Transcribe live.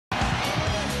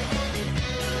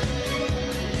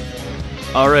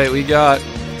Alright, we got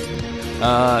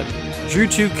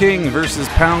Drew2King versus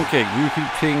Poundcake.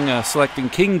 Drew2King selecting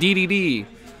King Dedede,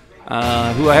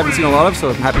 who I haven't seen a lot of, so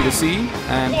I'm happy to see.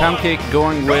 And Poundcake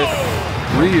going with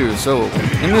Ryu. So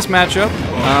in this matchup,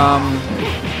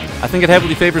 I think it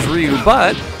heavily favors Ryu,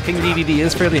 but King Dedede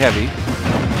is fairly heavy,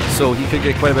 so he could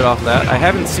get quite a bit off of that. I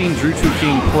haven't seen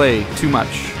Drew2King play too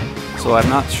much, so I'm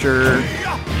not sure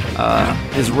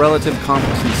his relative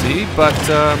competency, but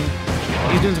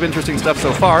he's doing some interesting stuff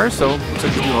so far, so looks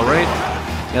like he's doing alright.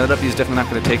 Yeah, that up is definitely not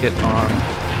going to take it on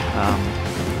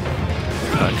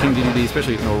King Dedede,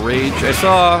 especially with no rage. I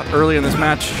saw early in this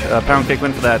match, Poundcake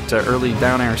went for that early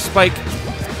down air spike,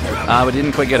 but he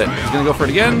didn't quite get it. He's going to go for it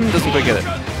again, doesn't quite get it.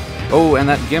 Oh, and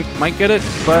that Gimp might get it,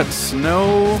 but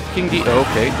no King Dedede. Oh,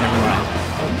 okay, never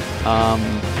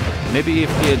mind. Maybe if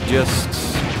he had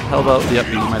just held out the up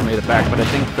B, he might have made it back, but I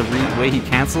think the way he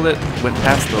canceled it went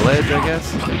past the ledge, I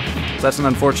guess. So that's an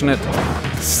unfortunate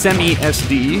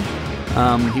semi-SD.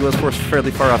 He was forced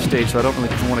fairly far off stage, so I don't really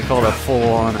want to call it a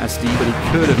full-on SD, but he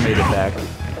could have made it back.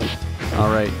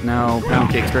 Alright, now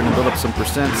Poundcake's starting to build up some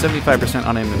percent, 75%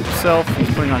 on him himself. He's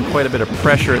putting on quite a bit of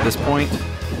pressure at this point,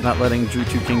 not letting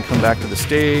Drew2King come back to the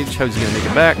stage. How's he going to make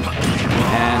it back?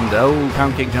 And, oh,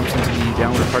 Poundcake jumps into the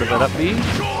downward part of that up B.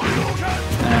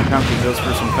 And Poundcake goes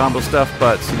for some combo stuff,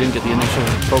 but he didn't get the initial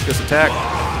focus attack.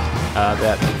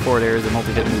 That forward air is a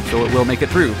multi-hit move, so it will make it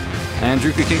through. And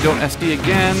Drew2King don't SD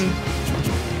again.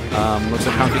 Looks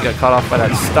like Poundcake got caught off by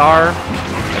that star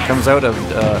that comes out of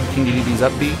King Dedede's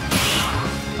up B.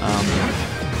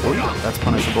 Oh, that's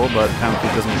punishable, but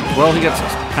Poundcake doesn't. Well, he gets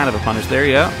kind of a punish there,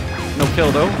 yeah. No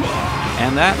kill though.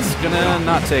 And that's gonna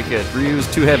not take it. Ryu's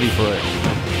too heavy for it.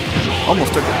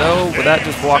 Almost took it though, but that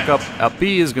just walk up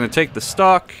B is gonna take the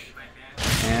stock.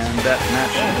 And that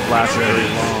match won't last very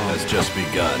long. Has just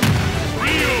begun.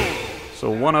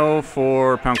 So 1-0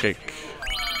 for Poundcake.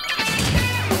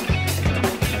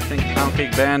 I think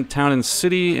Poundcake banned Town and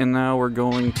City, and now we're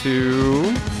going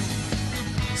to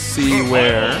see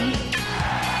where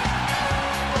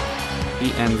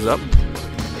he ends up.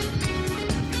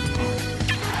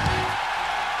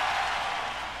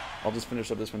 I'll just finish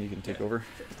up this one, you can take over.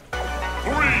 3,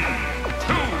 2,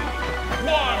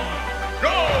 1,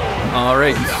 go!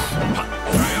 Alright.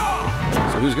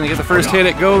 So who's going to get the first hit?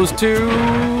 It goes to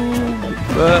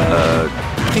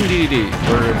King Dedede,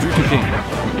 or Drew2King.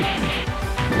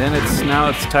 Then now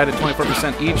it's tied at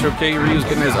 24% each. Okay, Ryu's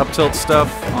getting his up tilt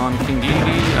stuff on King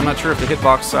Dedede. I'm not sure if the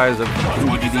hitbox size of King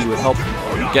Dedede would help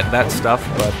get that stuff,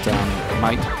 but it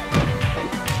might.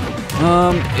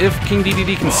 If King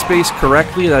Dedede can space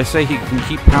correctly, I say he can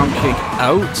keep Poundcake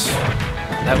out.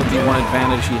 That would be one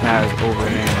advantage he has over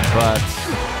him, but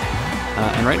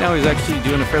and right now he's actually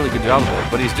doing a fairly good job of it,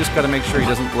 but he's just got to make sure he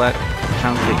doesn't let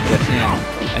Poundcake get in,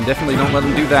 and definitely don't let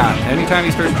him do that. Anytime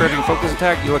he starts charging focus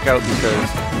attack, you look out, because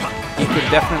he could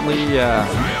definitely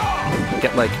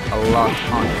get like a lot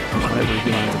on it whenever he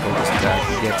lands a focus attack.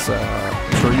 He gets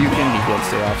Shoryuken, he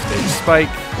gets a offstage spike.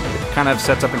 It kind of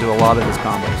sets up into a lot of his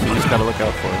combos, so you just got to look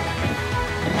out for it.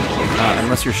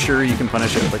 Unless you're sure you can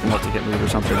punish it with like a multi-hit move or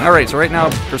something. Alright, so right now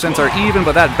percents are even,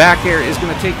 but that back air is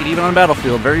going to take it even on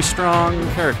Battlefield. Very strong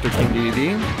character, King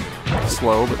Dedede.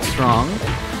 Slow, but strong.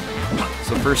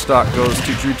 So first stock goes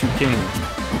to Drew2King.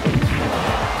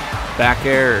 Back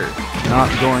air,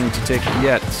 not going to take it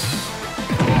yet.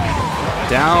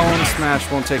 Down smash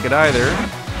won't take it either.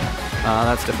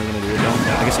 That's definitely going to do it.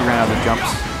 I guess he ran out of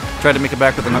jumps. Tried to make it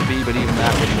back with an up B, but even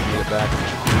that wouldn't have made it back.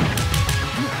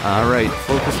 Alright,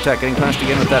 focus attack getting punished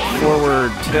again with that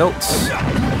forward tilt.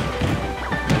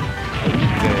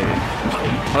 Okay.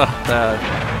 The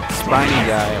spiny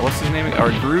guy. What's his name?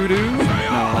 Grudu?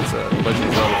 No, that's a Legend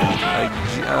of Zelda.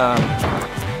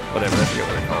 Whatever, I forget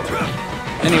what they're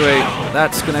called. Anyway,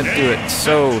 that's gonna do it.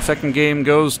 So, second game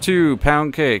goes to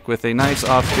Poundcake with a nice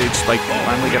offstage spike.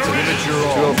 Finally gets a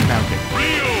 2-0 for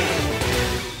Poundcake.